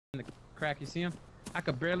crack. You see him? I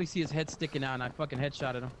could barely see his head sticking out, and I fucking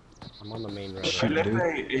headshotted him. I'm on the main road. I left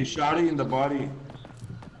a shotty in the body.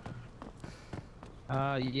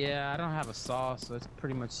 Yeah, I don't have a saw, so it's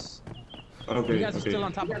pretty much... Okay, you guys are still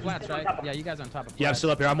on top of flats, right? Yeah, you guys are on top of flats. Yeah, I'm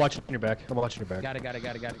still up here. I'm watching your back. I'm watching your back. Got it.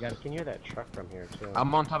 You can hear that truck from here, too.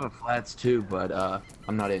 I'm on top of flats, too, but,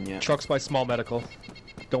 I'm not in yet. Truck's by small medical.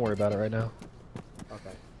 Don't worry about it right now.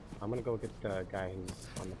 Okay. I'm gonna go get the guy who's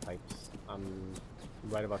on the pipes. I'm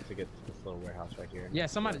right about to get to this little warehouse right here. Yeah,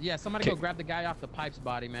 somebody go grab the guy off the pipes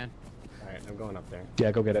body, man. Alright, I'm going up there.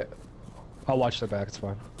 Yeah, go get it. I'll watch their back. It's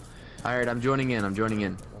fine. Alright, I'm joining in. I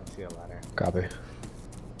see a ladder. Copy.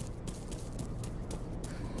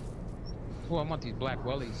 Oh, I want these black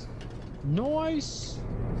wellies. Nice!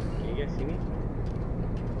 Can you guys see me?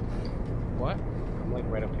 What? I'm like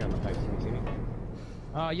right up here on the pipes. Can you see me?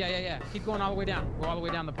 Yeah. Keep going all the way down. Go all the way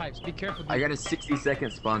down the pipes. Be careful, dude. I got a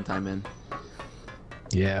 60-second spawn time in.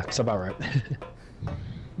 Yeah, it's about right.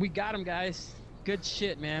 We got him, guys. Good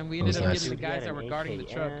shit, man. We ended up getting the guys that were guarding the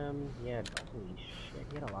truck. Yeah, holy shit.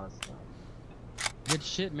 He had a lot of stuff. Good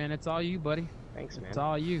shit, man. It's all you, buddy. Thanks, man. It's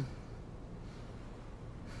all you.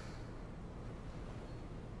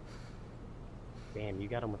 Damn, you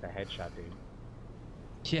got him with a headshot, dude.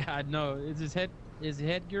 Yeah, I know. Is his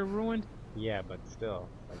headgear ruined? Yeah, but still,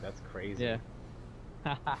 like that's crazy.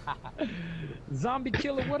 Yeah. Zombie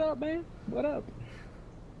killer, what up, man? What up?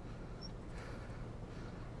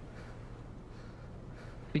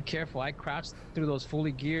 Be careful. I crouched through those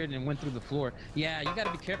fully geared and went through the floor. Yeah, you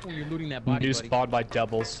gotta be careful when you're looting that body, New buddy. spawn by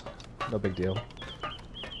doubles. No big deal.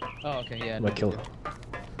 Oh, okay, yeah. I'm gonna kill him.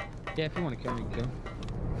 Yeah, if you want to kill me, kill him.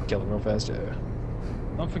 Kill him real fast, yeah.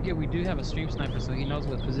 Don't forget, we do have a stream sniper, so he knows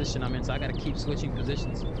what position I'm in, so I gotta keep switching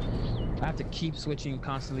positions. I have to keep switching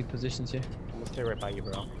constantly positions here. I'm gonna stay right by you,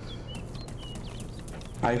 bro.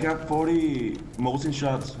 I got 40 motion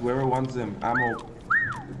shots. Whoever wants them, ammo.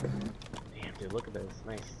 Damn, dude, look at this.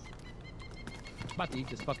 Nice. I'm about to eat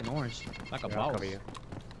this fucking orange like a Here, I'll ball. cover you.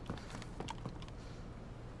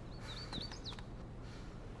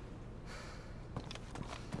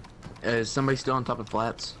 Is somebody still on top of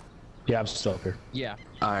flats? Yeah, I'm still up here. Yeah.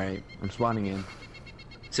 Alright, I'm spawning in.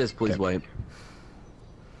 It says please wipe.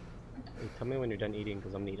 Hey, tell me when you're done eating,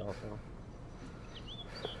 because I'm gonna eat also.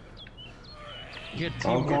 Good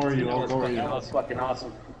team. I'll cover you. I'll cover you. That was fucking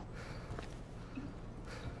awesome.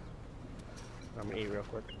 I'm gonna eat real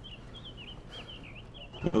quick.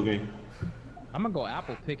 Okay. I'm gonna go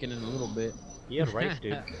apple picking in a little bit. He had rice,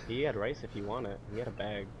 dude. He had rice if you want it. He had a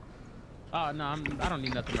bag. Oh no, I don't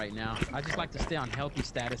need nothing right now. I just like to stay on healthy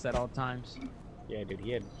status at all times. Yeah, dude.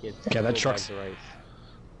 He had Yeah, that full truck's- bags of rice.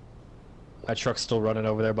 That truck's still running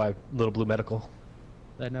over there by Little Blue Medical.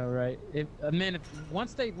 I know, right? Man,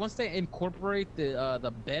 once they incorporate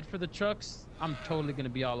the bed for the trucks, I'm totally gonna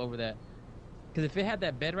be all over that. Because if it had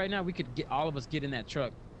that bed right now, we could all of us get in that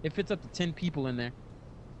truck. It fits up to 10 people in there.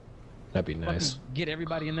 That'd be nice. Fucking get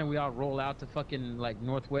everybody in there. We all roll out to fucking like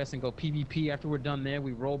Northwest and go PvP. After we're done there,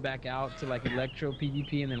 we roll back out to like Electro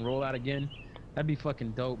PvP and then roll out again. That'd be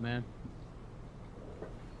fucking dope, man.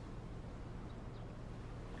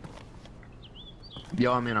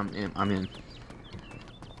 Yo, I'm in.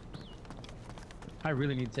 I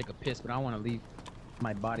really need to take a piss, but I want to leave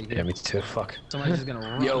my body here. Yeah, me too. Fuck. Somebody's just gonna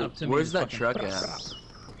run Yo, up to me. where's and that fucking- truck at?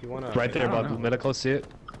 If you wanna, Right there I don't by know. Blue Medical, see it?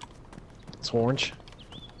 It's orange.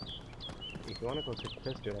 If you wanna go take a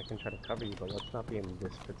piss, dude, I can try to cover you, but let's not be in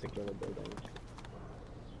this particular building.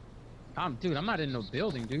 Dude, I'm not in no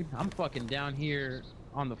building, dude. I'm fucking down here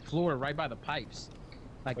on the floor, right by the pipes,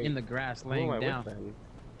 like Wait, in the grass, Who am laying I down. with then?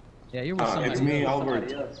 Yeah, you're with somebody. It's me, else.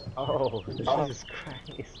 Albert. Oh, Jesus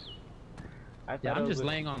Christ. I Yeah, thought I'm it just was-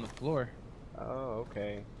 laying on the floor. Oh,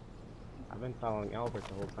 okay. I've been following Albert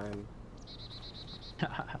the whole time.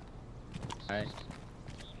 Alright.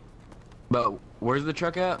 But where's the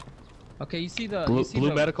truck at? Okay, you see the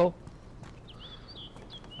Blue Medical?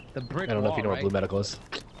 the brick I don't know wall, if you know right? what Blue Medical is.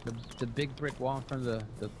 The big brick wall in front of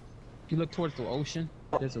the. If you look towards the ocean,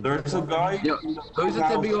 there's a. There's a guy. Yo, who's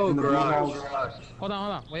at the big old in the blue garage? house. Hold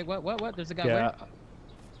on. Wait, what? There's a guy Yeah, where?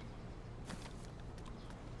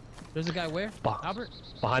 There's a guy where? Bah. Albert?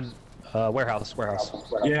 behind warehouse.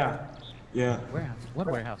 Yeah. Yeah. Warehouse. What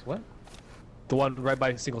warehouse? What? The one right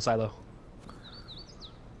by single silo.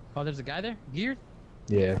 Oh, there's a guy there? Geared?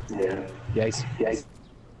 Yeah. Yeah. Yeah,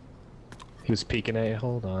 he was peeking at you.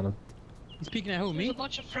 Hold on. He's peeking at who? There's Me? a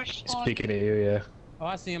bunch of fresh He's spawn. peeking at you, yeah. Oh,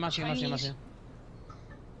 I see him. I see him.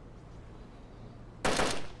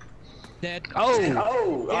 Dead. Oh!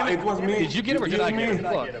 It was me. Did you get him or did I get him?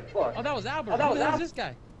 Oh, that was Albert. Who the hell is this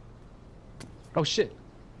guy? Oh shit.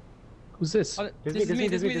 Who's this? Oh, this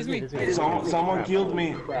is me. Someone killed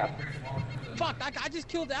me. Fuck, I just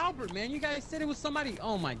killed Albert, man. You guys said it was somebody.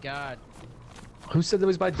 Oh my god. Who said it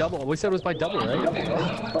was by double? We said it was by double,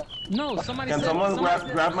 right? No, somebody Can said. someone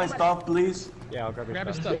grab my stuff, please? Yeah, I'll grab your Grab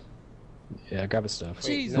his stuff. stuff. Yeah, grab his stuff.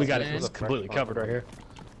 Jesus, we got man. it. It's completely covered right here.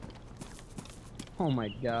 Oh my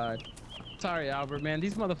god. Sorry, Albert, man.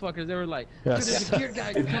 These motherfuckers, they were like, Yes. dude, there's a gear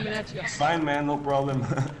guy coming at you. Fine, man, no problem.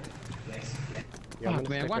 Yeah, I'm Fuck, gonna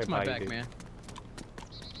man. stick Watch right my by you, back, dude. man.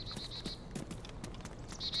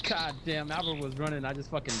 God damn, Albert was running. I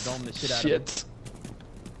just fucking domed the shit out of him. Shit.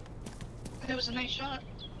 It was a nice shot.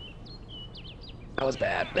 That was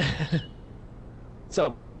bad.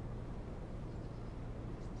 So.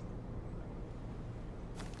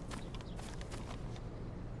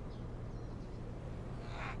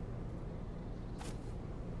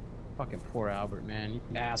 Fucking poor Albert, man. You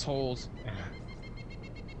assholes.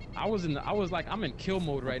 I was like, I'm in kill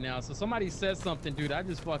mode right now. So somebody says something, dude. I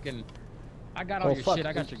just fucking, I got all your shit.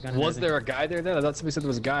 I got your gun. Was there a guy there then? I thought somebody said there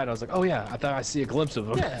was a guy, and I was like, oh yeah, I thought I see a glimpse of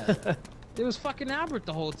him. Yeah. It was fucking Albert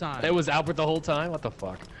the whole time. It was Albert the whole time? What the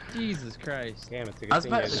fuck? Jesus Christ. Damn, it's a good I was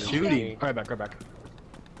thing about you to guys shoot didn't him. Right back, right back.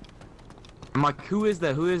 I'm like, who is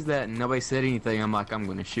that? Who is that? And nobody said anything. I'm like, I'm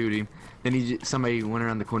gonna shoot him. Then somebody went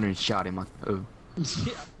around the corner and shot him. Like, oh.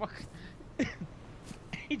 Yeah, fuck.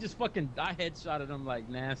 He just fucking headshotted him like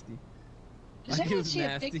nasty. Does Like, it anyone was see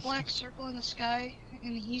nasty. a big black circle in the sky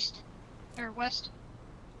in the east or west?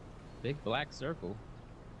 Big black circle?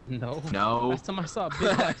 No. No. Last time I saw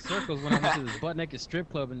big black circles when I went to this butt naked strip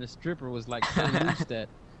club and the stripper was like so loose that.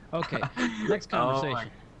 Okay, next conversation.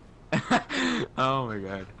 Oh my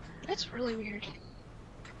god. That's really weird.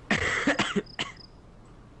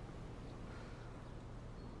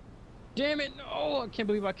 Damn it! No, I can't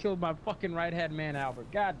believe I killed my fucking right hand man,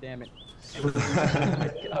 Albert. God damn it! Oh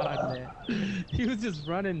my god, man. He was just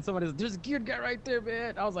running. Somebody was, there's a geared guy right there,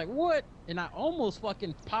 man. I was like, what? And I almost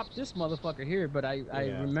fucking popped this motherfucker here, but I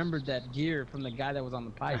remembered that gear from the guy that was on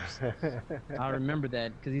the pipes. I remember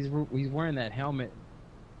that because he's wearing that helmet.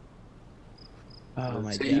 Oh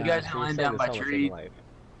my So god. you guys are laying down by tree?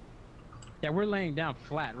 Yeah, we're laying down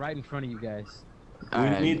flat right in front of you guys.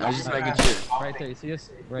 Alright, I was just making sure. Right there. You see us?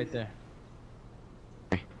 Right there.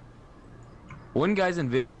 One guy's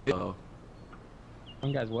invisible.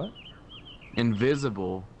 One guy's what?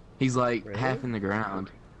 Invisible. He's like Really? half in the ground.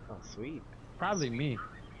 Oh, sweet. Probably me.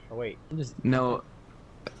 Oh, wait. I'm just No.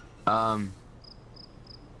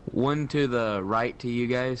 One to the right to you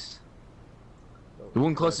guys. The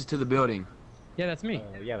one closest to the building. yeah, that's me.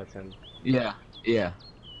 Yeah, that's him. Yeah. Yeah.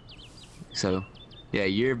 So, yeah,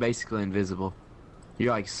 you're basically invisible.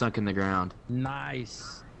 You're like sunk in the ground.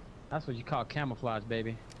 Nice. That's what you call camouflage,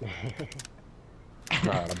 baby.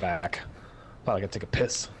 Alright, I'm back. Probably gotta take a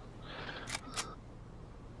piss.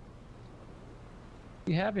 What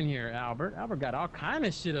you have in here, Albert? Albert got all kind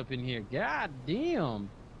of shit up in here. God damn.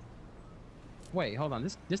 Wait, hold on.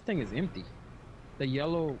 This thing is empty. The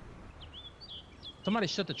yellow. Somebody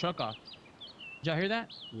shut the truck off. Did y'all hear that?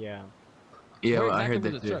 Yeah. Yeah, Where well, I exactly heard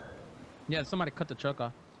was that the too. truck? Yeah, somebody cut the truck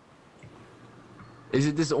off. Is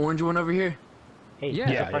it this orange one over here? Hey, Yeah,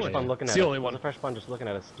 there's yeah, a fresh yeah. spawn looking It's at the us. only one. There's a fresh spawn just looking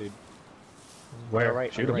at us, dude. Where?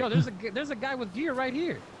 Right, Shoot him. right. Yo, there's a guy with gear right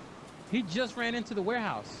here. He just ran into the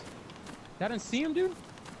warehouse. Y'all didn't see him, dude?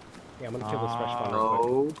 Yeah, I'm gonna kill this fresh spawn real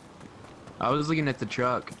quick. Oh. I was looking at the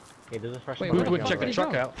truck. Hey, there's a fresh Wait, spawn. We where- would right check here. the Where'd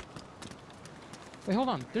he truck go? out. Wait, hold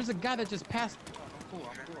on. There's a guy that just passed.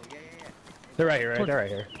 They're right here, right? They're right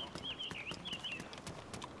here.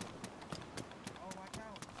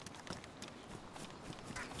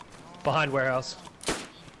 Behind warehouse.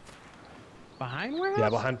 Behind warehouse?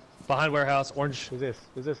 Yeah, behind warehouse. Orange. Who's this?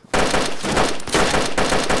 Who's this? Light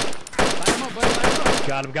him up, buddy. Light him up.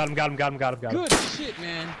 Got him. Good shit,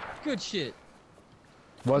 man. Good shit.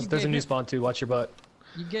 There's gave a new him- spawn too. Watch your butt.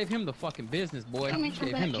 You gave him the fucking business, boy. Coming You from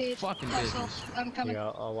gave him that the cave. fucking business. Myself. I'm coming. Yeah,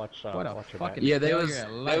 I'll watch. What a watch your fucking- back. Yeah, they Failure was at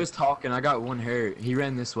they life. was talking. I got one hurt. He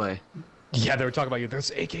ran this way. Yeah, they were talking about you.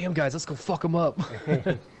 There's 8 AM guys. Let's go fuck them up.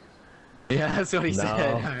 Yeah, that's what he said.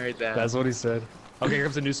 No. I heard that. That's what he said. Okay, here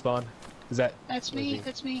comes a new spawn. Is that That's me.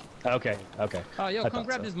 That's me. okay? Okay. Oh, yo, I come thought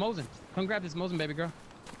grab so. this Mosin. Come grab this Mosin, baby girl.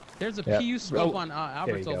 There's a Yeah. PU scope Oh, on there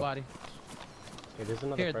Albert's you old go. body. Hey, there's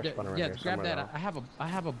another Here, fresh spawn around yeah, here grab somewhere that. now. I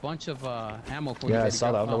have a bunch of ammo for you. Yeah, I baby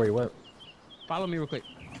saw that. I girl. don't know where you went. Follow me real quick.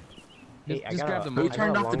 Hey, Just, I just got grab a- the Who I Mosin. got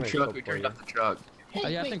turned a off the long-range truck? scope Who for turned you. off the truck? Hey, Oh,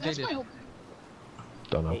 yeah, I wait, think they that's did. my whole.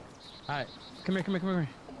 Don't know. Hey. All right, come here. I'm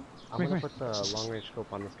Come gonna here. put the long range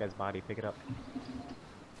scope on this guy's body. Pick it up.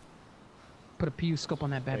 Put a PU scope on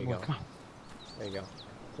that There bad you boy. go. Come on. There you go.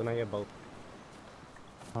 So now you have both.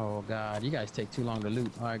 Oh God, you guys take too long to loot.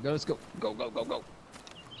 All right, go. Let's go. Go.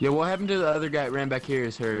 Yo, what happened to the other guy that ran back here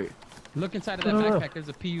is hurt. Look inside of that backpack. There's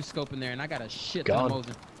a PU scope in there, and I got a shit ton of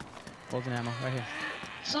Mosin ammo right here.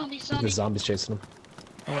 Zombie. The zombies chasing him.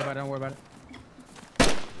 Don't worry about it. Don't worry about it.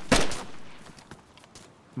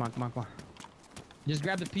 Come on. Just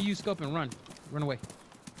grab the PU scope and run. Run away.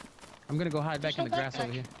 I'm gonna go hide back in the grass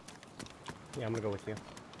over here. Yeah, I'm gonna go with you.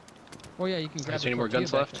 Oh yeah, you can grab. Is there any more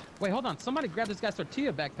guns left? Wait, hold on. Somebody grab this guy's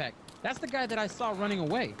tortilla backpack. That's the guy that I saw running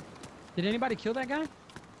away. Did anybody kill that guy?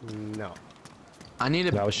 No. I need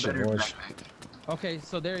a That was shit better orange. backpack. Okay,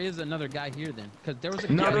 so there is another guy here then, because there was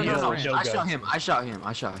a No, guy no, here no, that no. ran. no I guns.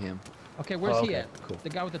 shot him. Okay, where's Oh, he okay, at? cool. The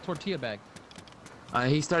guy with the tortilla bag.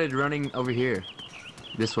 He started running over here.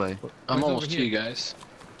 This way. I'm Where's almost over to here? you guys.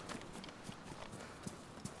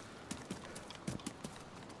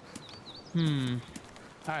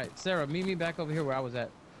 Alright, Sarah, meet me back over here where I was at.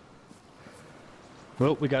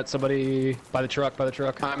 Well, we got somebody by the truck.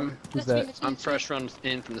 I'm Who's That's me, that? that's me. I'm fresh run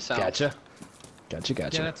in from the south. Gotcha. Yeah,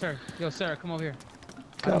 that's her. Yo, Sarah, come over here.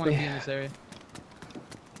 I don't want Copy. to be in this area.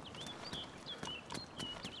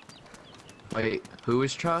 Wait, who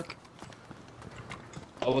is truck?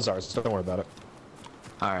 Oh, it was ours. Don't worry about it.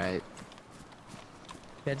 All right.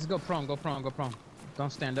 Yeah, just go prone. Don't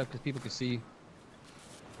stand up because people can see you.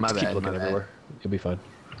 My Just bad. keep looking my bad. everywhere. You'll be fine.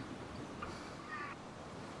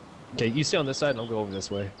 Okay, you stay on this side and I'll go over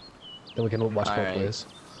this way. Then we can watch both Alright. ways.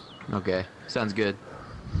 Okay, sounds good.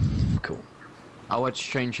 Cool. I'll watch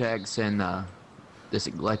train tracks and this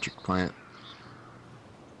electric plant.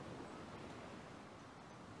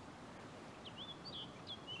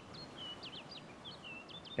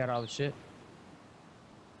 Got all the shit.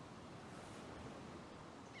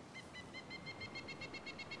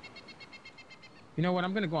 You know what?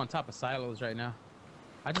 I'm gonna go on top of silos right now.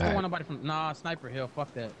 I just don't Alright. want nobody from Sniper Hill.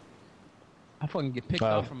 Fuck that. I fucking get picked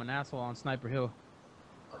Oh. off from an asshole on Sniper Hill.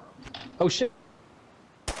 Oh shit!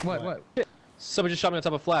 What? Somebody just shot me on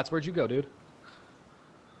top of flats. Where'd you go, dude?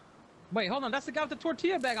 Wait, hold on. That's the guy with the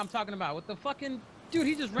tortilla bag I'm talking about. With the fucking dude,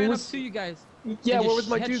 he just ran was- up to you guys. Yeah, And where just was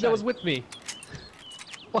my dude that headshot was him. with me?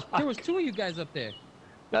 There was two of you guys up there,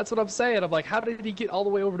 That's what I'm saying. I'm like, how did he get all the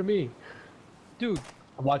way over to me? dude.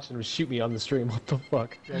 I'm watching him shoot me on the stream. What the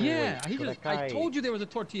fuck? Yeah, he so just. that guy- I told you there was a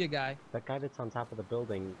tortilla guy. That guy that's on top of the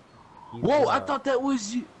building. He's, Whoa! I thought that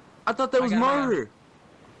was you. I thought that was got him. murder.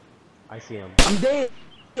 I see him. I'm dead.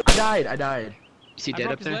 I died. Is he I dead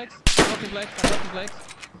broke up his there? legs. I broke his legs.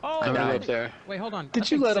 Oh, I'm gonna go died. up there. wait, hold on. I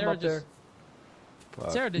Did you think let him Sarah up there?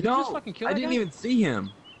 Sarah, did you No, just fucking kill I that didn't guy? even see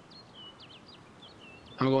him.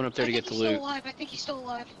 I'm going up there to get the he's still loot. alive. I think he's still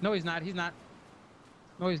alive. No, he's not.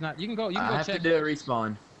 No, he's not. You can go. You can I go have check. to do a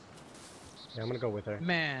respawn. Yeah, I'm gonna go with her.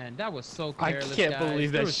 Man, that was so I careless, can't guys.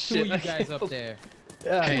 believe There that was shit. two of you I guys can't up there.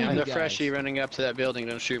 Yeah. Hey, I'm you the guys. freshie running up to that building.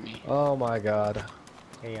 Don't shoot me. Oh my god.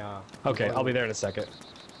 Hey, Okay, I'll be there in a second.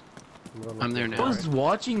 I'm there I now. was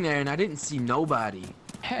watching there and I didn't see nobody.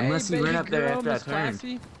 Hey, Unless he baby ran up there girl, after I Miss turned.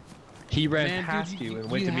 Classy. He ran Man, past dude, you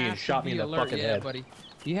and went to me have and shot me be in the alert. fucking yeah, head. buddy.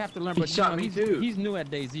 You have to learn. He But you shot know, me he's, too. He's new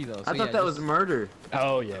at DayZ though. So I thought yeah, that was just- murder.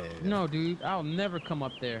 Oh yeah. No, dude, I'll never come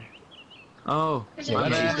up there. Oh, There's Yeah, a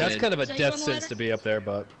I'm ladder. bad. that's kind of a Is that death you on the sentence ladder? to be up there,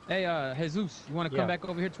 but Hey, Jesus, you want to come Yeah. back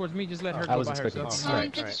over here towards me? Just let her I go was by expecting herself. this. Alright,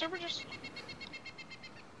 Did the alright. server just...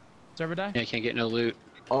 Server die? Yeah, I can't get no loot.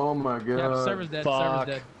 oh my god. Yeah, the server's dead. fuck.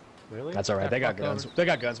 Server's dead. Really? that's all right. Got They got fucked guns. over. They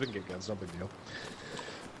got guns. We can get guns. No big deal.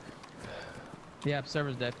 Yeah,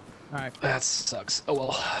 server's dead. All right. That sucks. Oh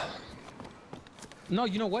well. No,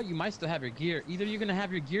 you know what? You might still have your gear. Either you're gonna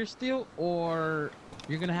have your gear still, or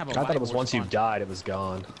you're gonna have a. I thought it was Vibor once you spawn. died, it was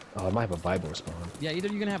gone. Oh, I might have a Vibor spawn. Yeah, either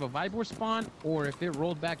you're gonna have a Vibor spawn, or if it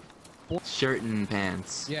rolled back. Shirt and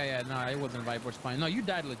pants. Yeah, no, it wasn't a Vibor spawn. No, you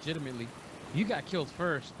died legitimately. You got killed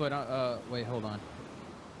first, but wait, hold on.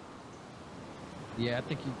 Yeah, I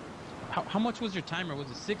think you. How much was your timer? Was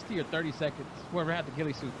it 60 or 30 seconds? Whoever had the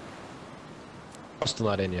ghillie suit. I'm still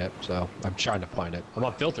not in yet, so I'm trying to find it. I'm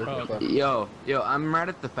on filter. Oh, okay. Yo, I'm right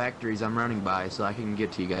at the factories. I'm running by, so I can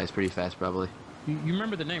get to you guys pretty fast, probably. You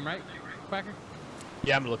remember the name, right, Quacker?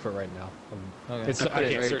 Yeah, I'm gonna look for it right now. Okay. It's, I Okay, can't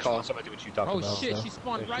very search call. for somebody what you talked Oh about. shit, so. she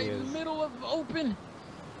spawned There she right in the is. middle of open. Run,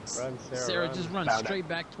 Sarah. Sarah run. just runs Found it. straight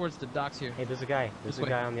back towards the docks here. Hey, there's a guy. There's This a way.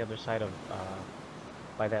 guy on the other side of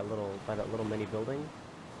by that little mini building.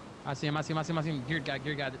 I see him. Gear guy.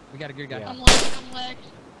 We got a gear guy. Yeah. I'm lagged.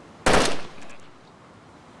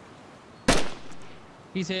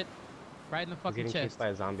 He's hit. Right in the He's fucking getting chest. chased by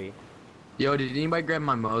a zombie. Yo, did anybody grab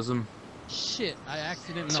my Mosum? Shit, I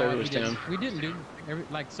accidentally. Server No, we was didn't. down. We didn't,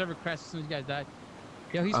 dude. Like, server crashed as soon as you guys died.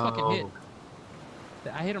 Yo, he's fucking hit.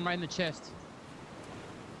 I hit him right in the chest.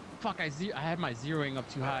 Fuck, I had my zeroing up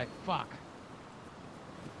too high. Fuck.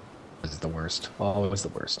 This is the worst. Always the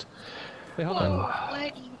worst. Wait, hold on.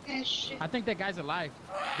 Lagging as shit. I think that guy's alive.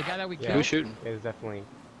 The guy that we Yeah. killed. Who's shooting? It's definitely.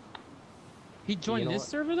 He joined know this what?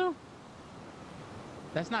 server though?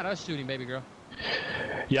 That's not us shooting, baby girl.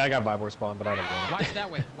 Yeah, I got Vibor spawn, but I don't know. Watch that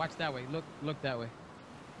way. Watch that way. Look that way.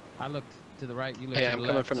 I looked to the right. You look Hey, to I'm the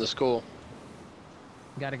coming left. from the school.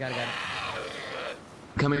 Got it.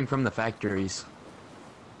 Coming from the factories.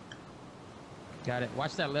 Got it.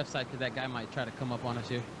 Watch that left side, because that guy might try to come up on us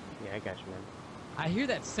here. Yeah, I got you, man. I hear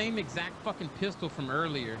that same exact fucking pistol from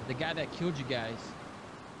earlier. The guy that killed you guys.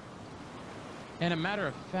 And a matter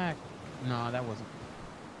of fact, no, that wasn't.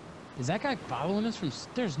 Is that guy following us from?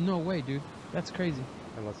 There's no way, dude. That's crazy.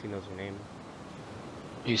 Unless he knows your name.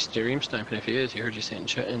 He's stream sniping if he is. He heard you saying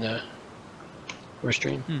in the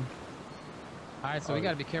stream. All right, so we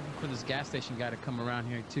gotta be careful for this gas station guy to come around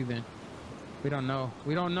here too. Then we don't know.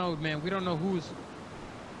 We don't know, man. We don't know who's.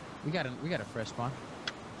 We got a fresh spawn.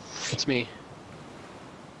 It's me.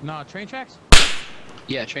 No, train tracks.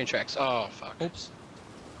 Yeah, train tracks. Oh fuck. Oops.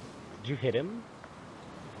 Did you hit him?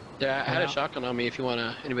 Yeah, I had Yeah. a shotgun on me. If you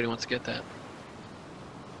wanna, anybody wants to get that.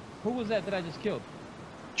 Who was that I just killed?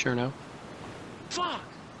 Sure, no. Fuck!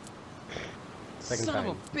 Second Son time.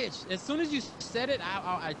 of a bitch. As soon as you said it,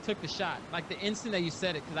 I took the shot. Like the instant that you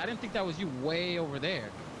said it, because I didn't think that was you way over there.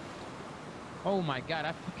 Oh my god,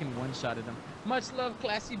 I fucking one-shotted him. Much love,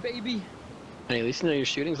 classy baby. Hey, at least you know your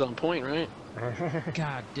shooting's on point, right?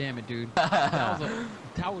 God damn it, dude.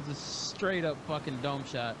 That was a straight up fucking dome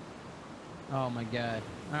shot. Oh my god.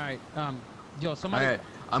 Alright, yo, somebody... Alright,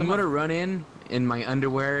 I'm gonna run in my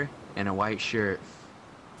underwear and a white shirt.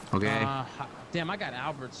 Okay? Damn, I got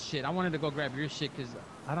Albert's shit. I wanted to go grab your shit because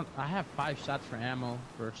I have 5 shots for ammo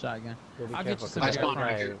for a shotgun. Well, be I'll get careful, you some 'cause I that spawned other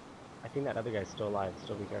right guy- here. I think that other guy's still alive.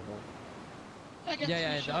 Still be careful. I got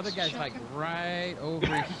Yeah, three the other shots, guy's like shotgun. right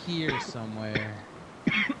over here somewhere.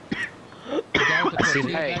 The guy with the I see-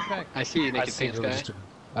 tortilla Hey, backpack. I see you, I naked see pants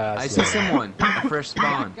guy. I see someone. A fresh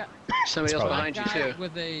spawn. Got Somebody else probably- behind you guy too.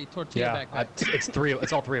 with a tortilla Yeah, backpack.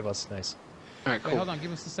 it's all three of us. Nice. All right, Wait, cool. hold on.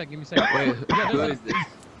 Give us a second. Give me a second. Wait, Yeah, who there's is this?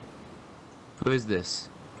 Who is this?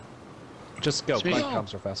 Just go. It's me. Clyde Yo.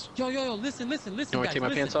 comes real fast. Yo, listen, You want guys. to take my listen.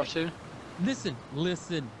 pants off too? Listen.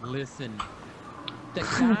 The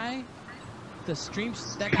guy,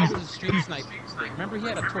 that guy was a stream sniper. Remember, he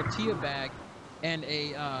had a tortilla bag and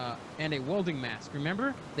a welding mask.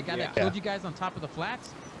 Remember the guy that Yeah. killed you guys on top of the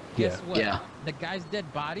flats? Yeah. Guess what? Yeah. The guy's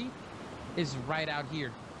dead body is right out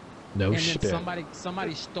here. No and shit. then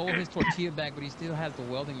somebody stole his tortilla bag, but he still has the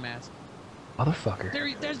welding mask. Motherfucker.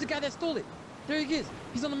 There's the guy that stole it. There he is.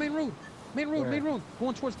 He's on the main road. Main road.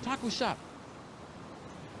 Going towards the taco shop.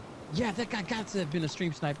 Yeah, that guy got to have been a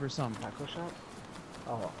stream sniper or something. Taco shop?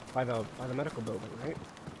 Oh, by the medical building, right?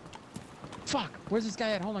 Fuck. Where's this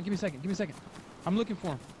guy at? Hold on. Give me a second. I'm looking for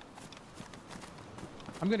him.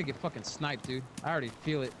 I'm gonna get fucking sniped, dude. I already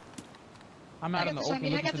feel it. I'm out in the open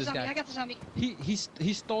looking for this guy. I got the zombie.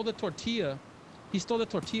 He stole the tortilla. He stole the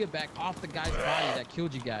tortilla back off the guy's body that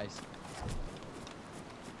killed you guys.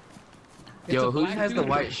 It's Yo, a who black has the dude.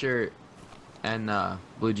 white shirt and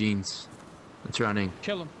blue jeans? That's running.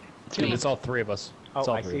 Kill him. It's all three of us. It's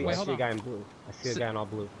Oh, all I three see. of Wait, us. I hold see a on. guy in blue. I see a guy in all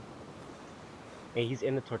blue. Hey, he's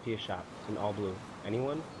in the tortilla shop in all blue.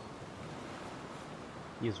 Anyone?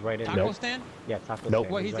 He's right in. Taco Nope. stand? Yeah, taco Nope.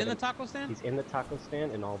 stand. What, he's right in the taco stand? He's in the taco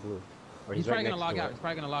stand in all blue. Or He's right probably gonna next log to out. it. He's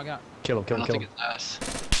probably gonna log out. Kill him. I Kill him. don't Kill think him. it's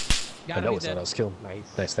us. Got I him. know He's it's not dead. us. Kill him.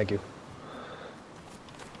 Nice. Nice. Thank you.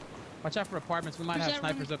 Watch out for apartments. We might Who's have that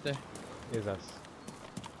running? snipers up there. Is us.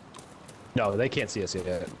 No, they can't see us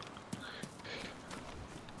yet.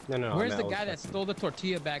 No. Where's I the was guy that fucking- stole the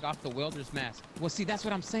tortilla bag off the welder's mask? Well, see, that's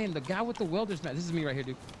what I'm saying. The guy with the welder's mask. This is me right here,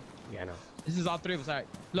 dude. Yeah, I know. This is all 3 of us. All right.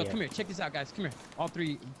 Look, Yeah. come here. Check this out, guys. Come here. All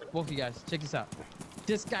 3, both of you guys. Check this out.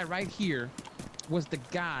 This guy right here was the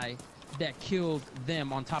guy that killed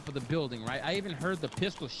them on top of the building, right? I even heard the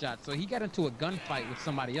pistol shot. So he got into a gunfight with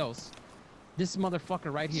somebody else. This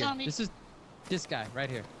motherfucker right here. Zombie. This is this guy right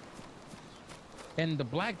here. And the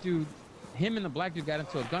black dude, him and the black dude got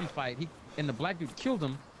into a gunfight. And the black dude killed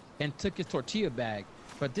him and took his tortilla bag.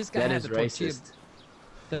 But this guy That had is the tortilla. racist.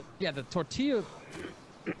 The tortilla.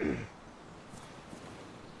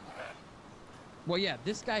 Well, yeah,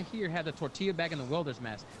 this guy here had the tortilla bag and the welder's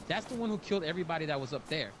mask. That's the one who killed everybody that was up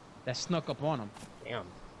there, that snuck up on him. Damn.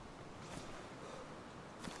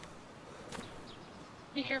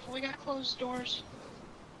 Be careful, we got closed doors.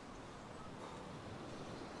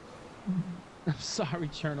 I'm sorry,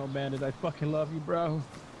 Cherno Bandit. I fucking love you, bro.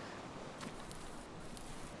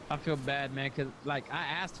 I feel bad, man, because, like, I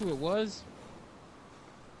asked who it was,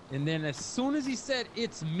 and then as soon as he said,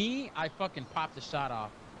 it's me, I fucking popped the shot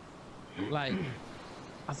off. Like, I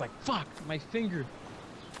was like, fuck, my finger.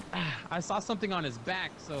 I saw something on his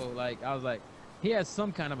back, so like I was like, he has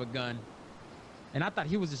some kind of a gun, and I thought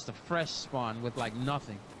he was just a fresh spawn with like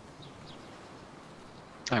nothing.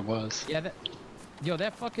 I was. Yeah,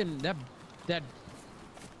 that fucking that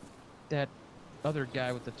other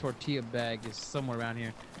guy with the tortilla bag is somewhere around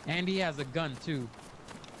here, and he has a gun too.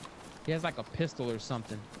 He has like a pistol or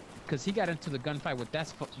something, cause he got into the gunfight with that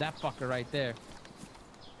fucker right there.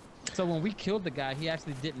 So when we killed the guy, he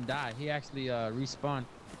actually didn't die. He actually respawned.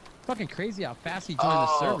 Fucking crazy how fast he joined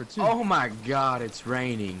the server too. Oh my god, it's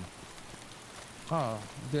raining. Oh,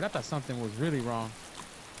 dude, I thought something was really wrong.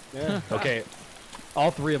 Yeah. Okay,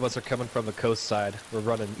 all three of us are coming from the coast side. We're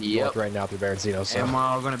running north right now through Barancino, so And we're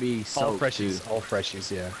all gonna be all soaked freshies, too. all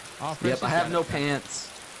freshies, yeah. All Yep, fresh I have inside. no pants.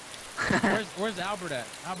 Where's Albert at?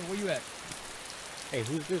 Albert, where you at? Hey,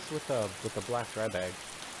 who's this with the black dry bag?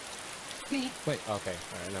 Me. Okay,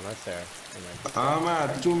 alright, no, that's Sarah. I'm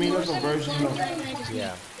at 2 minutes of Virgino.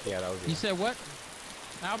 Yeah, that was You you. said what?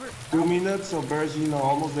 Albert? 2 minutes of Virgino,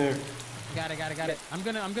 almost there. Got it. I'm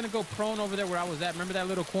gonna go prone over there where I was at. Remember that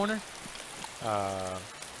little corner? Where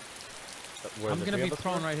I'm the gonna three be of us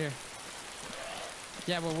prone were? right here.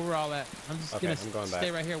 Yeah, well, we're all at. I'm just Okay, gonna I'm going stay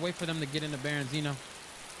back. right here. Wait for them to get into Baranzino.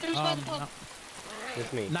 There's by the pub.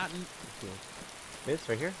 It's me. Not in, It's me. This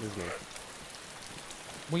right here? This is me.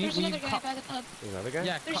 when you There's when another you guy by the pub. There's another guy?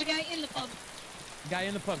 yeah, There's a guy in the pub. guy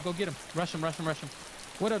in the pub. Go get him. Rush him.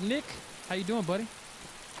 What up, Nick? How you doing, buddy?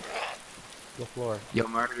 The floor. Yo,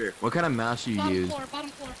 Murder, what kind of mouse you Bottom use? floor, bottom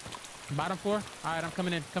floor. Bottom floor. All right, I'm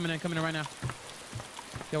coming in right now.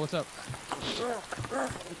 Yo, what's up?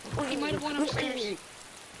 He might have went upstairs.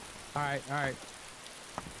 All right.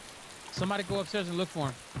 Somebody go upstairs and look for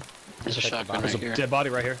him. There's a shotgun There's right a here. dead body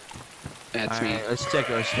right here. That's me. Alright, let's check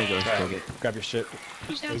it. Let's check it. Grab your shit.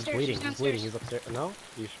 He's He's downstairs. bleeding. He's He's bleeding. downstairs. He's upstairs. No?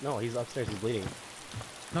 No, he's upstairs. He's bleeding.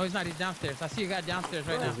 No, he's not. He's downstairs. I see a guy downstairs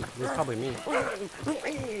right now. This is probably me.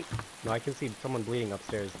 No, I can see someone bleeding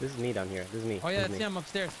upstairs. This is me down here. This is me. Oh yeah, This that's is me. him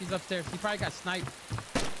upstairs. He's upstairs. He probably got sniped.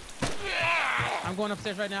 I'm going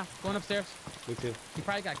upstairs right now. Going upstairs. Me too. He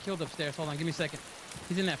probably got killed upstairs. Hold on, give me a second.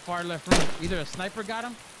 He's in that far left room. Either a sniper got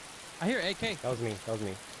him. I hear AK. That was me. That was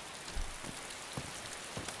me.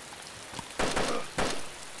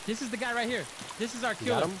 This is the guy right here. This is our You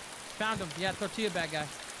got killer. him? Found him. Yeah, tortilla bag guy.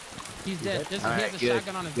 He's dead. dead? He has Alright, a good,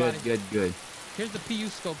 shotgun on his body. good. Here's the PU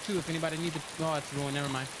scope too. If anybody needs it. Oh, it's ruined. Never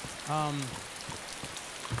mind. I'm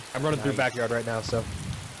running through Nice. backyard right now, so.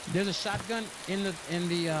 There's a shotgun in the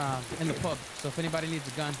pub. So if anybody needs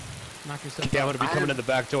a gun, knock yourself Yeah, I'm out. gonna be coming in the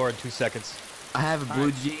back door in 2 seconds. I have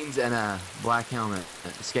blue jeans and a black helmet,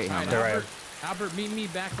 a skate All right, helmet. There I am. Albert, meet me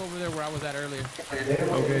back over there where I was at earlier.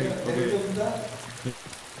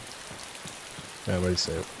 Yeah, what do you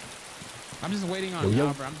say? I'm just waiting on Yo.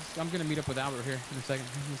 Albert. I'm gonna meet up with Albert here in a second.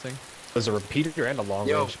 There's a repeater and a long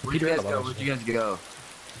Yo, range. where'd you Repeater guys and a go? long Where'd range. you guys go?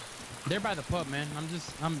 They're by the pub, man.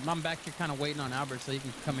 I'm back here kind of waiting on Albert so he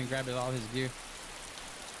can come and grab all his gear.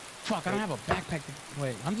 Fuck, I don't have a backpack.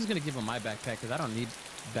 Wait, I'm just gonna give him my backpack because I don't need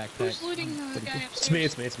backpack. Who's looting the guy It's me,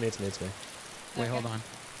 upstairs? it's me. Wait, hold on.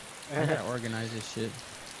 I gotta organize this shit.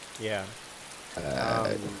 Yeah.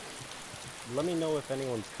 Let me know if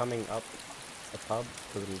anyone's coming up the pub,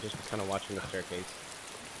 because I'm just kind of watching the staircase.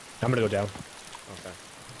 I'm gonna go down. Okay.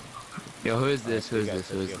 Yo, who is this? Who is you guys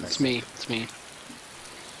this? Who is go this? It's me. It's me.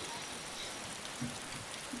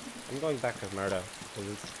 I'm going back to Murda,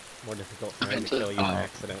 because it's more difficult for him to Into- kill you by oh.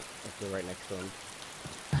 accident if you're right next to him.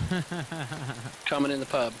 Coming in the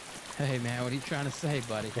pub. Hey man, what are you trying to say,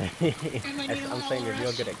 buddy? I'm saying you're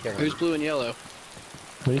real good at killing. Who's blue and yellow?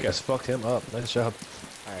 Well, you guys fucked him up. Nice job.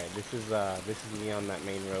 Alright, this is me on that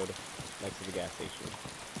main road next to the gas station.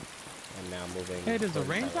 And now moving. Hey, does the towards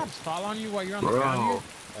raindrops highway. fall on you while you're on the ground here? Bro,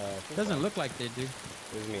 I think Doesn't so. look like they do.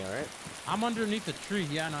 This is me, alright? I'm underneath the tree.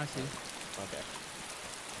 Yeah, no, I see. Okay.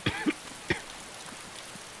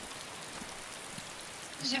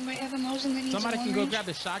 Does anybody have a Mosin that needs Somebody a long can go range? grab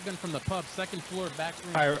the shotgun from the pub, second floor, back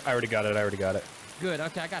room. I already got it. Good.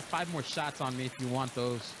 Okay, I got 5 more shots on me if you want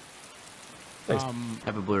those. Thanks. I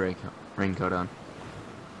have a blue raincoat on.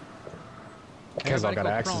 Guys all everybody got go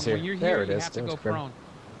axes prone. here. When you're There here, it you is. have to That go was grim. prone.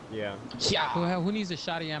 Yeah. Who needs a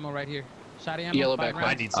shotty ammo right here? Shotty ammo? Yellow 5 backpack. rounds?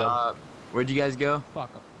 I need some. Where'd you guys go?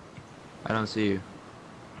 Fuck 'em. I don't see you.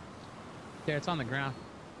 There, it's on the ground.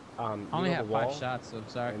 You I only know have the 5 wall shots, so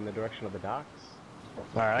sorry. in the direction of the docks?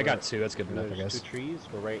 Alright, I got 2. That's good And enough, I there's guess. 2 trees.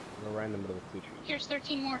 We're right in the middle of 2 trees. Here's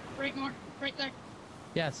 13 more. Right there.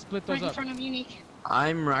 Yeah, split Right those in up. front of Unique.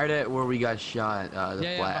 I'm right at where we got shot. The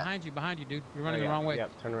Yeah, flat. behind you, dude. You're running Oh, the yeah. wrong way.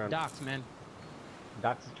 Yep, turn around. Docks, man.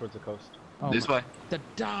 Docks is towards the coast. Oh This my- way. The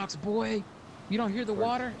docks, boy. You don't hear the Towards-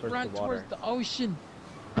 water? towards Run the water. towards the ocean.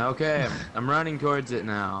 Okay, I'm running towards it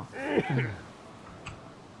now.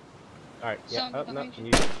 Alright, yeah. Zombie Oh, no. behind you.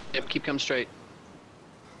 You... Yep, keep coming straight.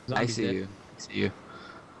 I Zombie's see dead. you. I see you.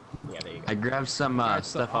 Yeah, there you go. I grabbed some Alright,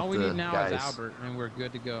 so stuff all off we the need now guys. is Albert, and we're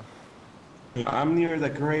good to go. I'm near the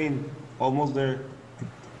crane. Almost there.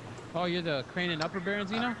 Oh, you're the crane in Upper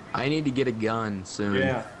Berenzino? I need to get a gun soon.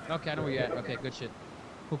 Yeah. Okay, I know where you're at. Okay, good shit.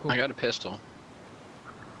 Cool, cool. I got a pistol.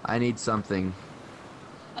 I need something.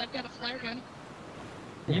 I've got a flare gun.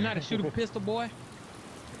 You know how to shoot a pistol, boy?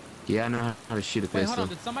 Yeah, I know how to shoot a Wait, hold pistol. on.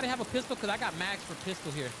 Did somebody have a pistol? Because I got mags for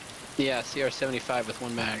pistol here. Yeah, CR-75 with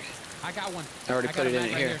 1 mag. I got one. I already got put a it in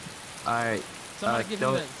mag it right here. Alright. Somebody give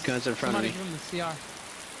him don't- the Guns in front of somebody me. give him the CR.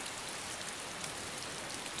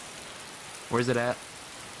 Where's it at?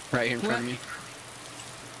 Right here in front of me.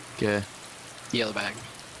 Okay. Yellow bag.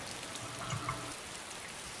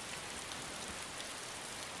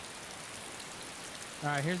 All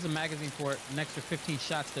right, here's the magazine for it. An extra 15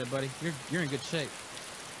 shots there, buddy. You're in good shape.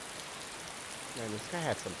 Man, this guy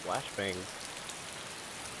had some flashbangs.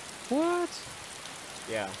 What?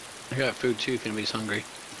 Yeah. I got food too if anybody's hungry.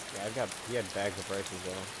 Yeah, he had bags of rice as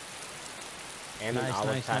well. And Nice, an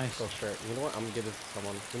olive nice, tactical shirt. You know what? I'm gonna give this to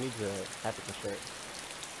someone who needs a tactical shirt.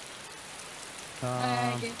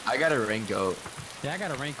 I did. I got a raincoat. Yeah, I got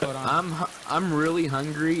a raincoat on. I'm really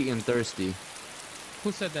hungry and thirsty.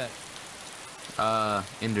 Who said that?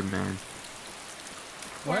 Enderman.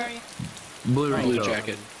 Where What? are you? Blue Blue raincoat.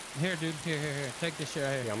 jacket. Here, dude. Here. Take this shit right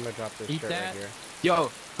Yeah, here. I'm gonna drop this Eat shirt that. right here.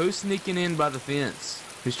 Yo, who's sneaking in by the fence?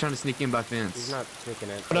 Who's trying to sneak in by He's fence? not sneaking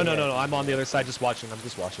in. Oh, no. I'm on the other side just watching. I'm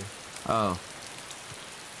just watching. Oh.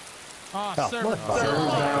 Oh, Oh, sir.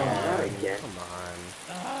 motherfucker. Come on.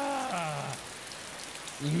 Ah.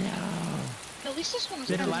 No. At least this one was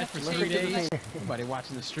Did it good live for enough to 3 take days. Nobody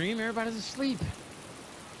watching the stream. Everybody's asleep.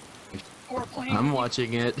 or playing. I'm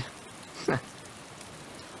watching it.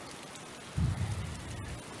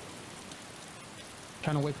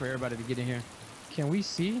 Trying to wait for everybody to get in here. Can we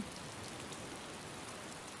see?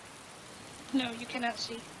 No, you cannot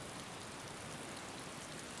see.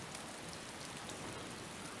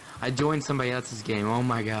 I joined somebody else's game. Oh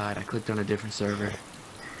my god, I clicked on a different server.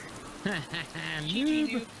 GG,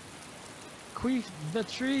 Noob. Queef the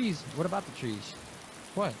trees. What about the trees?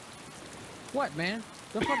 What? What, man?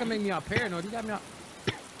 Don't fucking make me all paranoid. You got me all...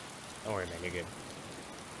 Don't worry, man. You're good.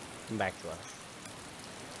 Come back to us.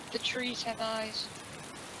 The trees have eyes.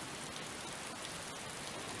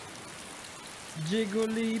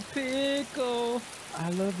 Jiggly pickle. I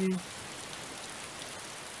love you.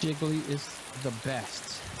 Jiggly is the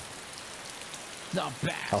best. The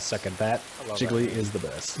best. I'll second that. I love Jiggly is the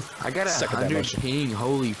best. I got a Second that 100 motion. ping.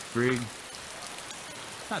 Holy frig.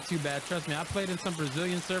 Not too bad. Trust me. I played in some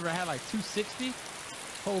Brazilian server. I had like 260.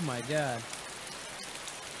 Oh my god.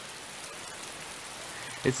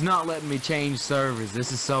 It's not letting me change servers.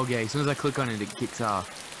 This is so gay. As soon as I click on it, it kicks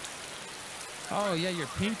off. Oh yeah, your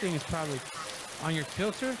ping thing is probably on your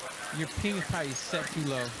filter. Your ping is probably set too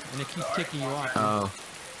low, and it keeps kicking you off. Oh,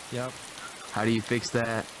 Yep. how do you fix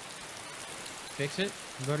that? Fix it.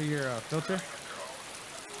 Go to your filter.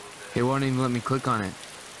 It won't even let me click on it.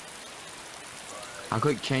 I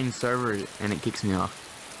click change server and it kicks me off.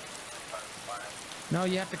 No,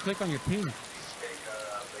 you have to click on your ping.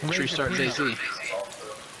 Let's restart DayZ.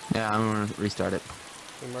 Yeah, I'm gonna restart it.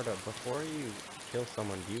 Hey, Murda, before you kill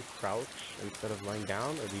someone, do you crouch instead of lying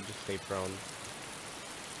down, or do you just stay prone?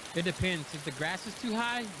 It depends. If the grass is too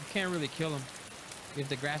high, you can't really kill them. If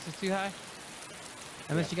the grass is too high,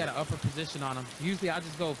 unless you got an upper position on them. Usually, I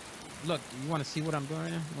just go. Look, you want to see what I'm doing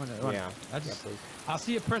right now? Yeah. I just, please. I'll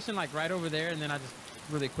see a person like right over there, and then I just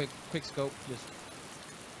really quick scope, just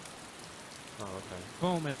Oh, okay.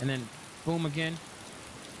 boom, and then boom again,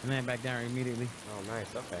 and then back down immediately. Oh, nice.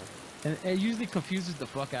 Okay. And it usually confuses the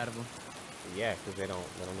fuck out of them. Yeah, because they don't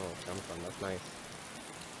know where it's coming from. That's nice.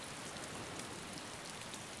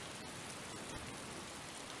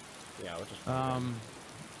 Yeah, we'll just.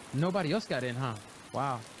 Nobody else got in, huh?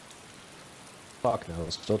 Wow. Fuck no,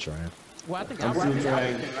 still trying. Well, I think I'm Albert, still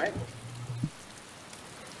trying.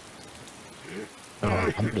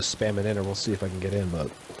 I'm just spamming in, or we'll see if I can get in, but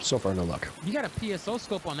so far no luck. you got a PSO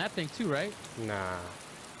scope on that thing too, right? Nah.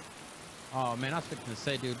 Oh man, I was fixing to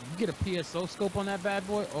say, dude, you get a PSO scope on that bad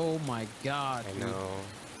boy? Oh my god, I dude. know.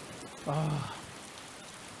 Oh,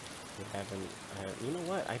 We haven't. You know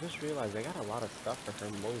what? I just realized I got a lot of stuff for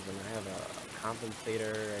her Mosin. I have a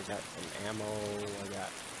compensator. I got some ammo. I got.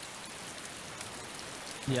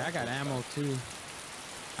 yeah, I got ammo too.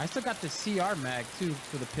 I still got the CR mag too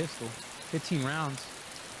for the pistol. 15 rounds.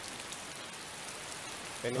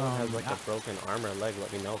 If anyone has like I- a broken arm or leg, let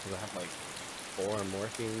me know because I have like 4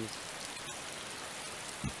 morphines.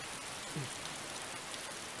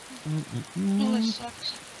 Oh, that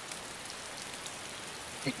sucks.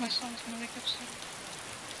 I think my son's gonna wake up soon.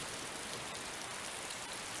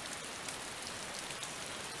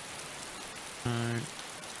 Alright.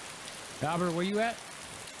 Albert, where you at?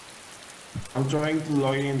 I'm trying to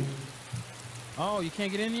log in. Oh, you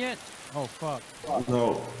can't get in yet? Oh, fuck.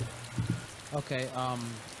 No. Okay,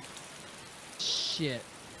 shit.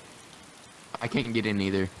 I can't get in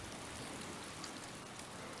either.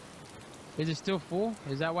 Is it still full?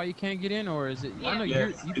 Is that why you can't get in, or is it? I know Yeah, you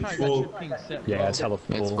it's probably full. got your ping set. Yeah, low. it's hella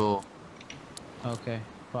full. It's full. Okay.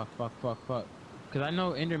 Fuck. Cause I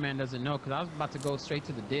know Enderman doesn't know. Cause I was about to go straight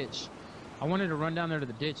to the ditch. I wanted to run down there to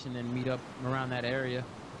the ditch and then meet up around that area.